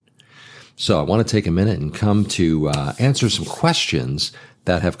So I want to take a minute and come to answer some questions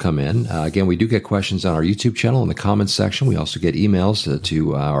that have come in. Again, we do get questions on our YouTube channel in the comments section. We also get emails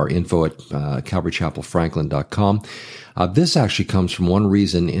to our info at calvarychapelfranklin.com. This actually comes from one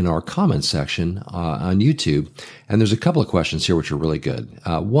reason in our comments section on YouTube, and there's a couple of questions here which are really good.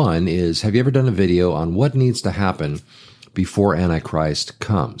 One is, have you ever done a video on what needs to happen before Antichrist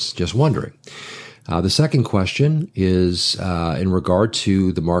comes? Just wondering. The second question is in regard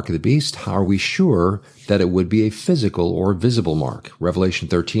to the mark of the beast. How are we sure that it would be a physical or visible mark? Revelation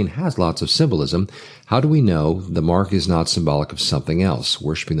 13 has lots of symbolism. How do we know the mark is not symbolic of something else,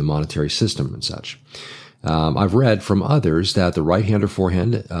 worshiping the monetary system and such? I've read from others that the right hand or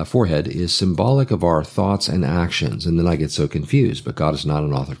forehead is symbolic of our thoughts and actions, and then I get so confused, but God is not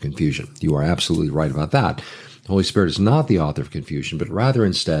an author of confusion. You are absolutely right about that. The Holy Spirit is not the author of confusion, but rather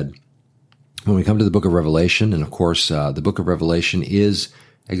instead, when we come to the book of Revelation, and of course, the book of Revelation is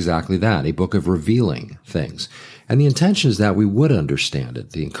exactly that, a book of revealing things. And the intention is that we would understand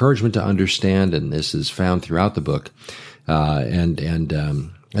it. The encouragement to understand, and this is found throughout the book,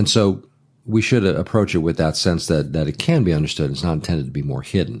 and so we should approach it with that sense that it can be understood. It's not intended to be more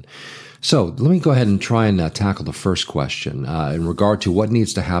hidden. So let me go ahead and try and tackle the first question in regard to what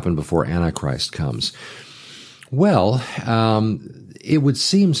needs to happen before Antichrist comes. Well, it would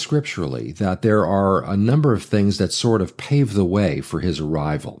seem scripturally that there are a number of things that sort of pave the way for his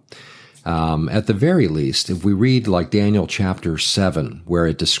arrival. At the very least, if we read like Daniel chapter 7, where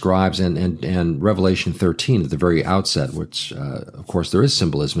it describes, and Revelation 13 at the very outset, which, of course, there is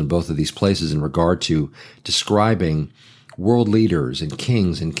symbolism in both of these places in regard to describing world leaders and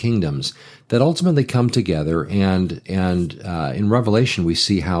kings and kingdoms that ultimately come together, and in Revelation we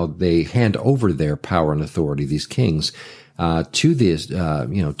see how they hand over their power and authority, these kings, to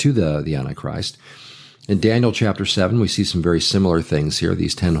the Antichrist. In Daniel chapter 7, we see some very similar things here.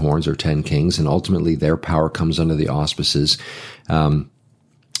 These 10 horns are 10 kings, and ultimately their power comes under the auspices of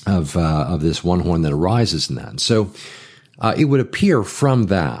this one horn that arises in that. So it would appear from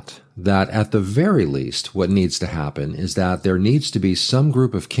that at the very least what needs to happen is that there needs to be some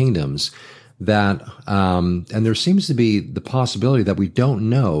group of kingdoms that, and there seems to be the possibility that we don't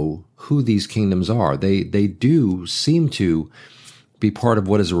know who these kingdoms are. They do seem to be part of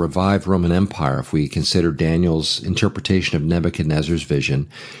what is a revived Roman Empire, if we consider Daniel's interpretation of Nebuchadnezzar's vision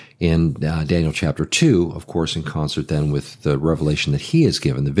in Daniel chapter 2, of course, in concert then with the revelation that he has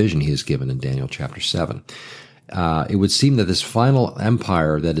given, the vision he has given in Daniel chapter 7. It would seem that this final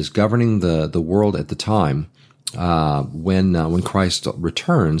empire that is governing the world at the time, when Christ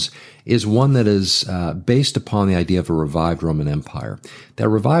returns, is one that is based upon the idea of a revived Roman Empire. That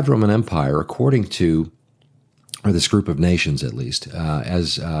revived Roman Empire, according to, or this group of nations at least,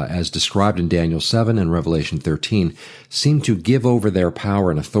 as described in Daniel 7 and Revelation 13, seem to give over their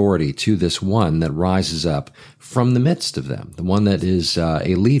power and authority to this one that rises up from the midst of them, the one that is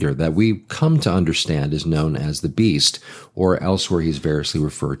a leader that we come to understand is known as the beast, or elsewhere he's variously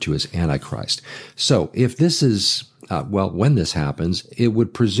referred to as Antichrist. So if this is, when this happens, it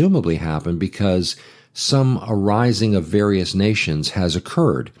would presumably happen because some arising of various nations has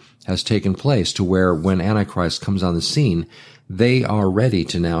occurred, has taken place, to where when Antichrist comes on the scene, they are ready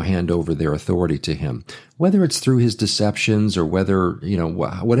to now hand over their authority to him. Whether it's through his deceptions or whether,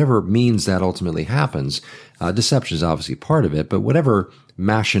 whatever means that ultimately happens, deception is obviously part of it, but whatever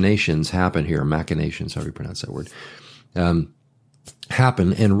machinations happen here, machinations, however you pronounce that word,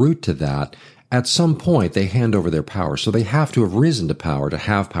 happen en route to that, at some point they hand over their power. So they have to have risen to power to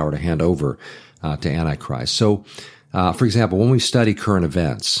have power to hand over to Antichrist. So, for example, when we study current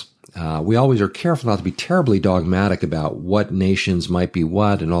events, we always are careful not to be terribly dogmatic about what nations might be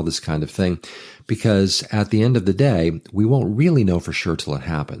what and all this kind of thing, because at the end of the day, we won't really know for sure till it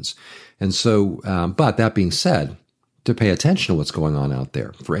happens. And so, but that being said, to pay attention to what's going on out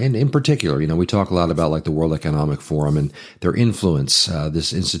there. And in particular, we talk a lot about like the World Economic Forum and their influence,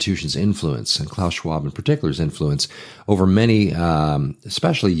 this institution's influence, and Klaus Schwab in particular's influence over many,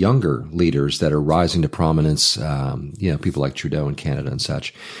 especially younger leaders that are rising to prominence, people like Trudeau in Canada and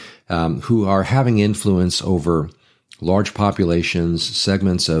such, who are having influence over large populations,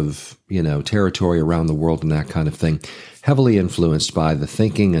 segments of, territory around the world and that kind of thing, heavily influenced by the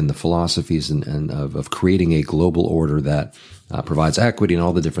thinking and the philosophies and of creating a global order that provides equity and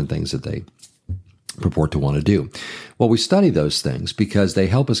all the different things that they purport to want to do. Well, we study those things because they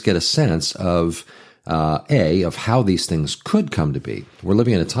help us get a sense of, of how these things could come to be. We're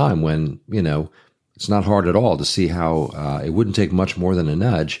living in a time when, it's not hard at all to see how it wouldn't take much more than a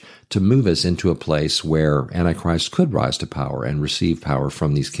nudge to move us into a place where Antichrist could rise to power and receive power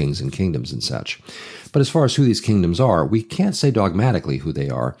from these kings and kingdoms and such. But as far as who these kingdoms are, we can't say dogmatically who they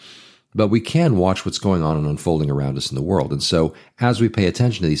are. but we can watch what's going on and unfolding around us in the world. And so as we pay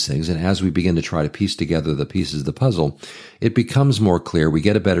attention to these things and as we begin to try to piece together the pieces of the puzzle, it becomes more clear. We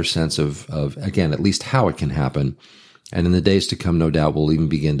get a better sense of again, at least how it can happen. And in the days to come, no doubt, we'll even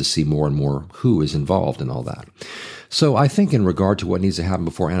begin to see more and more who is involved in all that. So I think in regard to what needs to happen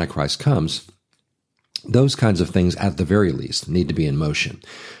before Antichrist comes, those kinds of things, at the very least, need to be in motion.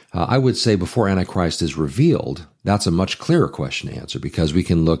 I would say before Antichrist is revealed, that's a much clearer question to answer, because we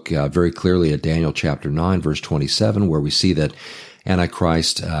can look very clearly at Daniel chapter 9, verse 27, where we see that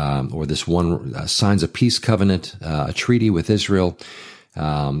Antichrist, or this one, signs a peace covenant, a treaty with Israel.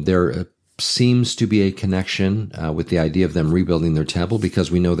 There seems to be a connection with the idea of them rebuilding their temple,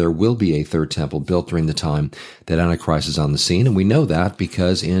 because we know there will be a third temple built during the time that Antichrist is on the scene. And we know that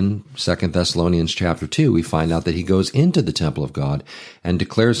because in 2 Thessalonians chapter 2, we find out that he goes into the temple of God and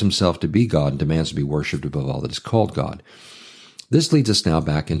declares himself to be God and demands to be worshipped above all that is called God. This leads us now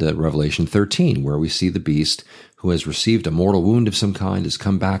back into Revelation 13, where we see the beast who has received a mortal wound of some kind has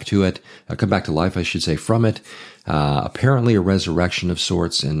come back to life, I should say, from it. Apparently a resurrection of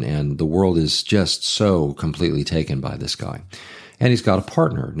sorts, and the world is just so completely taken by this guy. And he's got a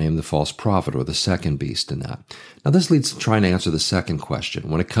partner named the false prophet, or the second beast in that. Now this leads to trying to answer the second question.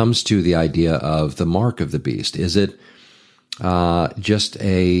 When it comes to the idea of the mark of the beast, is it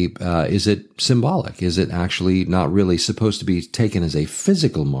is it symbolic? Is it actually not really supposed to be taken as a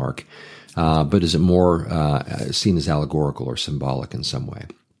physical mark, but is it more seen as allegorical or symbolic in some way?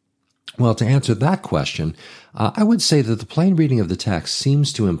 Well, to answer that question, I would say that the plain reading of the text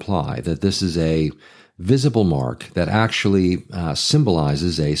seems to imply that this is a visible mark that actually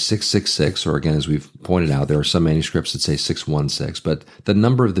symbolizes a 666, or again, as we've pointed out, there are some manuscripts that say 616, but the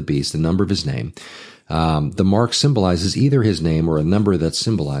number of the beast, the number of his name. The mark symbolizes either his name or a number that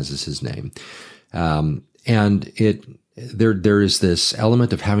symbolizes his name. And there is this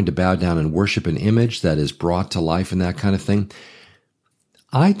element of having to bow down and worship an image that is brought to life and that kind of thing.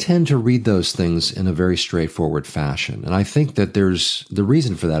 I tend to read those things in a very straightforward fashion. And I think that the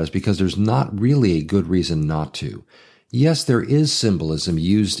reason for that is because there's not really a good reason not to. Yes, there is symbolism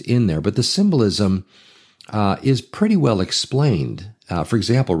used in there, but the symbolism is pretty well explained. For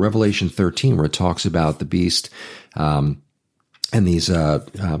example, Revelation 13, where it talks about the beast, and these, as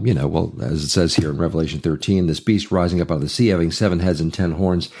it says here in Revelation 13, this beast rising up out of the sea, having 7 heads and 10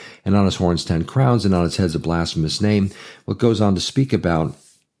 horns, and on his horns 10 crowns, and on its heads a blasphemous name. Well, it goes on to speak about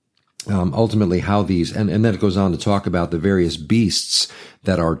ultimately how these, and then it goes on to talk about the various beasts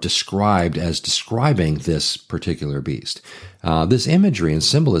that are described as describing this particular beast. This imagery and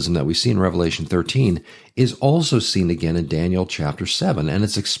symbolism that we see in Revelation 13 is also seen again in Daniel chapter 7, and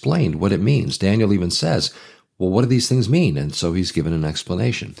it's explained what it means. Daniel even says, well, what do these things mean? And so he's given an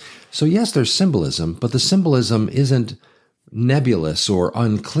explanation. So yes, there's symbolism, but the symbolism isn't nebulous or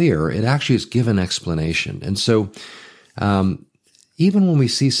unclear. It actually is given explanation. And so even when we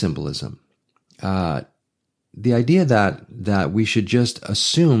see symbolism, the idea that we should just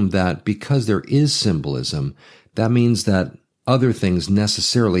assume that because there is symbolism, that means that other things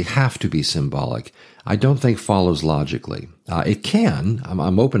necessarily have to be symbolic, I don't think follows logically. It can.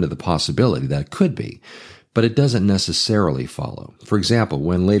 I'm open to the possibility that it could be, but it doesn't necessarily follow. For example,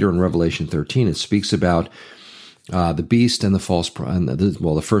 when later in Revelation 13 it speaks about the beast and the false,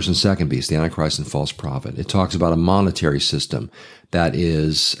 the first and second beast, the Antichrist and false prophet. It talks about a monetary system that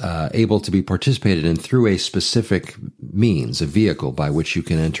is able to be participated in through a specific means, a vehicle by which you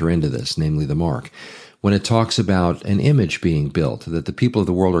can enter into this, namely the mark. When it talks about an image being built, that the people of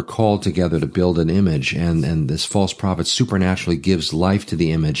the world are called together to build an image, and this false prophet supernaturally gives life to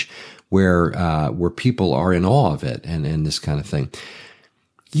the image where people are in awe of it, and this kind of thing.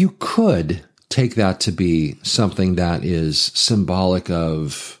 You could take that to be something that is symbolic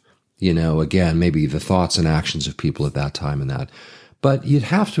of, again, maybe the thoughts and actions of people at that time and that. But you'd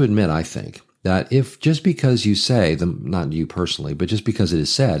have to admit, I think, that if just because you say, not you personally, but just because it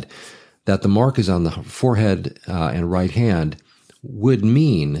is said that the mark is on the forehead and right hand would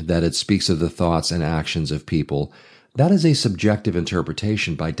mean that it speaks of the thoughts and actions of people, that is a subjective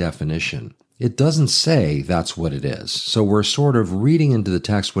interpretation by definition. It doesn't say that's what it is. So we're sort of reading into the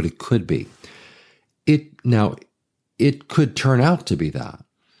text what it could be. It could turn out to be that,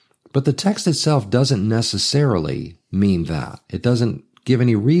 but the text itself doesn't necessarily mean that. It doesn't give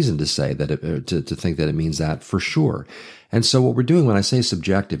any reason to say that to think that it means that for sure. And so what we're doing when I say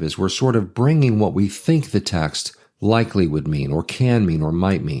subjective is we're sort of bringing what we think the text likely would mean or can mean or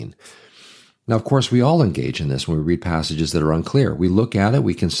might mean. Now, of course, we all engage in this when we read passages that are unclear. We look at it,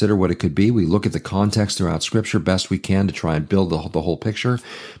 we consider what it could be, we look at the context throughout Scripture best we can to try and build the whole picture.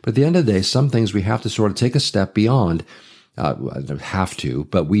 But at the end of the day, some things we have to sort of take a step beyond have to,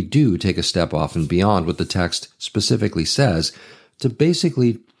 but we do take a step off and beyond what the text specifically says to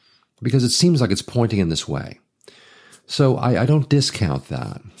basically, because it seems like it's pointing in this way. So I don't discount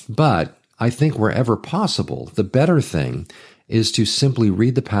that, but I think wherever possible, the better thing is to simply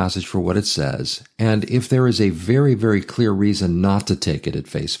read the passage for what it says. And if there is a very, very clear reason not to take it at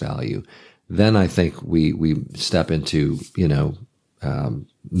face value, then I think we step into,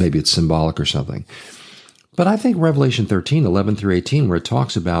 maybe it's symbolic or something. But I think Revelation 13, 11 through 18, where it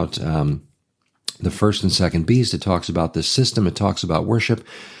talks about the first and second beast, it talks about this system, it talks about worship,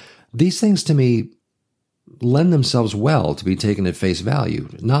 these things to me lend themselves well to be taken at face value,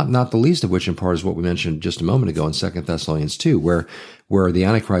 not the least of which in part is what we mentioned just a moment ago in 2 Thessalonians 2, where the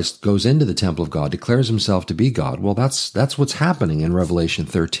Antichrist goes into the temple of God, declares himself to be God. Well, that's what's happening in Revelation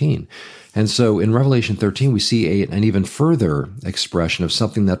 13. And so in Revelation 13, we see an even further expression of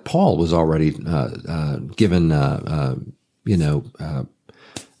something that Paul was already given,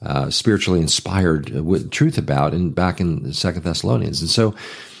 spiritually inspired truth about back in 2 Thessalonians. And so,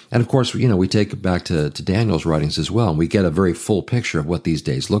 and of course, we take it back to Daniel's writings as well, and we get a very full picture of what these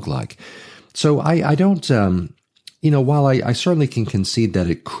days look like. So I don't, while I certainly can concede that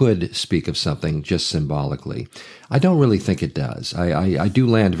it could speak of something just symbolically, I don't really think it does. I do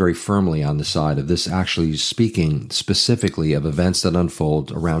land very firmly on the side of this actually speaking specifically of events that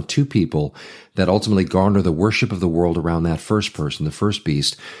unfold around two people that ultimately garner the worship of the world around that first person, the first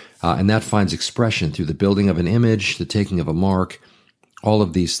beast, and that finds expression through the building of an image, the taking of a mark, all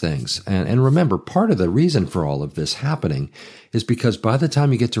of these things. And remember, part of the reason for all of this happening is because by the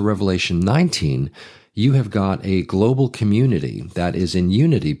time you get to Revelation 19, you have got a global community that is in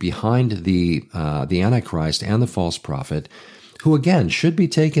unity behind the Antichrist and the false prophet, who again should be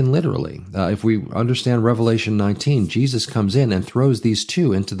taken literally. If we understand Revelation 19, Jesus comes in and throws these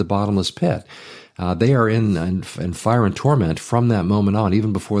two into the bottomless pit. They are in fire and torment from that moment on,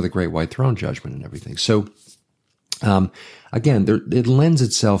 even before the great white throne judgment and everything. So, again, it lends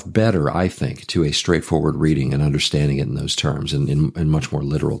itself better, I think, to a straightforward reading and understanding it in those terms, in much more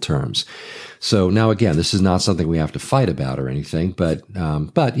literal terms. So now, again, this is not something we have to fight about or anything, but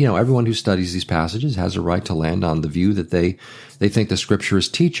everyone who studies these passages has a right to land on the view that they think the Scripture is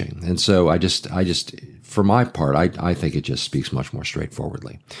teaching. And so I just, for my part, I think it just speaks much more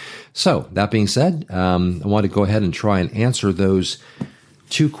straightforwardly. So that being said, I want to go ahead and try and answer those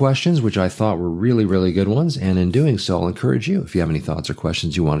two questions, which I thought were really, really good ones. And in doing so, I'll encourage you, if you have any thoughts or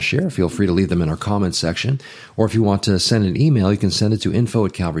questions you want to share, feel free to leave them in our comments section. Or if you want to send an email, you can send it to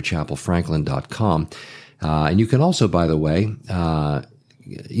info@calvarychapelfranklin.com. And you can also, by the way,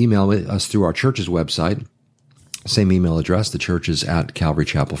 email us through our church's website. Same email address. The church is at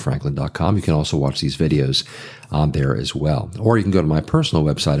calvarychapelfranklin.com. You can also watch these videos on there as well. Or you can go to my personal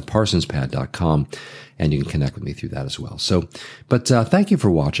website at parsonspad.com, and you can connect with me through that as well. So, but thank you for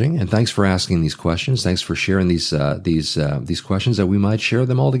watching, and thanks for asking these questions. Thanks for sharing these questions, that we might share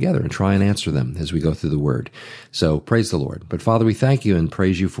them all together and try and answer them as we go through the Word. So praise the Lord. But Father, we thank you and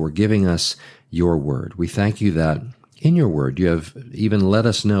praise you for giving us your Word. We thank you that in your Word you have even let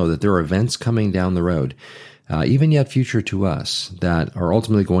us know that there are events coming down the road, even yet future to us, that are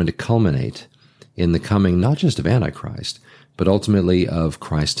ultimately going to culminate in the coming not just of Antichrist, but ultimately of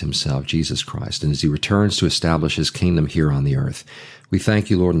Christ himself, Jesus Christ, and as he returns to establish his kingdom here on the earth. We thank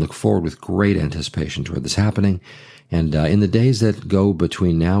you, Lord, and look forward with great anticipation toward this happening. And in the days that go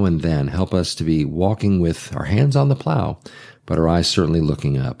between now and then, help us to be walking with our hands on the plow, but our eyes certainly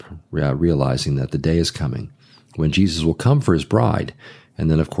looking up, realizing that the day is coming when Jesus will come for his bride, and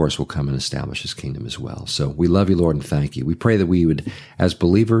then, of course, will come and establish his kingdom as well. So we love you, Lord, and thank you. We pray that we would, as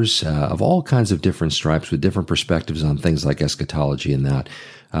believers of all kinds of different stripes with different perspectives on things like eschatology and that,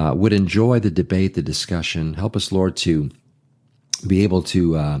 would enjoy the debate, the discussion. Help us, Lord, to be able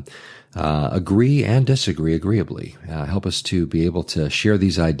to agree and disagree agreeably. Help us to be able to share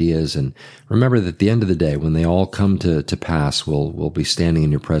these ideas, and remember that at the end of the day, when they all come to pass, we'll be standing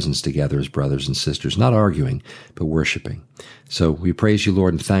in your presence together as brothers and sisters, not arguing, but worshiping. So we praise you,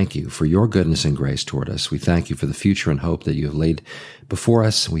 Lord, and thank you for your goodness and grace toward us. We thank you for the future and hope that you have laid before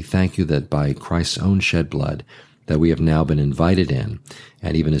us. We thank you that by Christ's own shed blood, that we have now been invited in.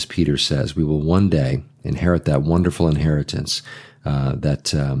 And even as Peter says, we will one day inherit that wonderful inheritance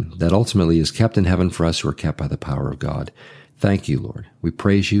that ultimately is kept in heaven for us who are kept by the power of God. Thank you, Lord. We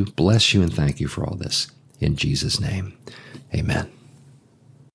praise you, bless you, and thank you for all this. In Jesus' name, amen.